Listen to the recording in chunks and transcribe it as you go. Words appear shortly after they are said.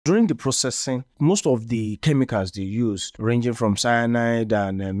During the processing, most of the chemicals they use, ranging from cyanide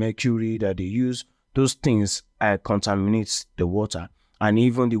and mercury that they use, those things contaminate the water. And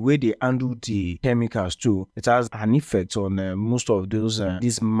even the way they handle the chemicals too, it has an effect on most of those,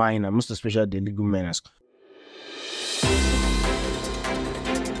 these minor, most especially the leguminous.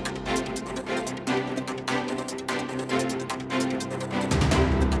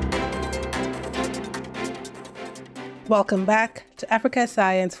 Welcome back to Africa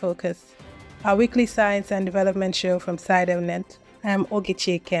Science Focus, our weekly science and development show from SciDevNet. I'm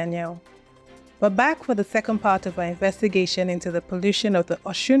Ogichi Kenyo. We're back for the second part of our investigation into the pollution of the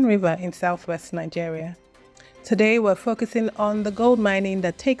Osun River in southwest Nigeria. Today we're focusing on the gold mining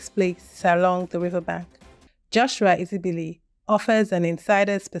that takes place along the riverbank. Joshua Izibili offers an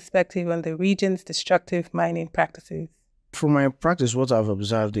insider's perspective on the region's destructive mining practices. From my practice, what I've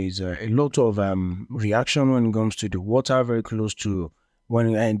observed is a lot of reaction when it comes to the water very close to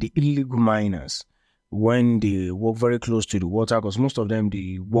the illegal miners, when they walk very close to the water, because most of them,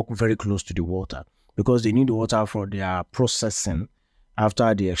 they walk very close to the water because they need the water for their processing.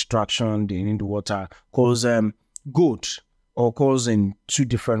 After the extraction, they need the water because gold occurs in two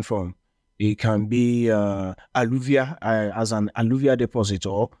different forms. It can be alluvia as an alluvial deposit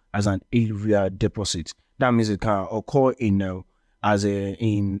or as an alluvial deposit. That means it can occur in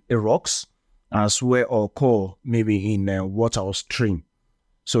rocks, as well occur maybe in water or stream.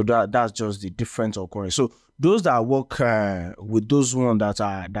 So that's just the difference occurring. So those that work with those ones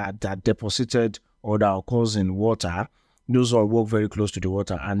that deposited or that occurs in water, those all work very close to the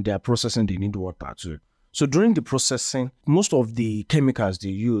water, and they are processing, they need water too. So during the processing, most of the chemicals they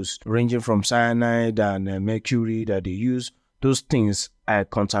use, ranging from cyanide and mercury that they use, those things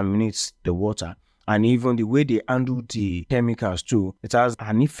contaminate the water. And even the way they handle the chemicals too, it has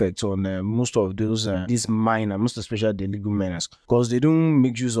an effect on most of those, these minor, most especially the leguminous, because they don't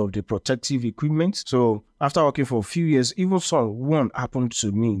make use of the protective equipment. So after working for a few years, even one happened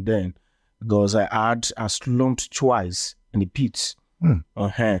to me then, because I had slumped twice in the pits.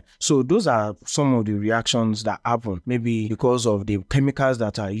 So those are some of the reactions that happen. Maybe because of the chemicals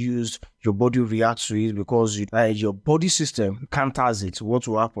that are used, your body reacts to it because your body system counters it. What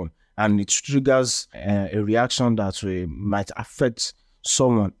will happen? And it triggers a reaction that might affect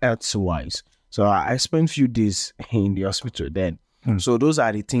someone else-wise. So I spent a few days in the hospital then. So those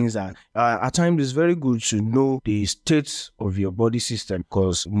are the things that at times it's very good to know the state of your body system,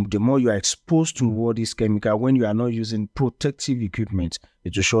 because the more you are exposed to all these chemicals, when you are not using protective equipment,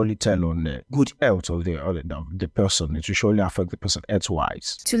 it will surely tell on the good health of the person. It will surely affect the person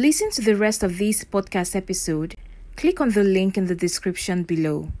health-wise. To listen to the rest of this podcast episode, click on the link in the description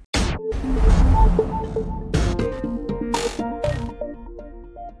below.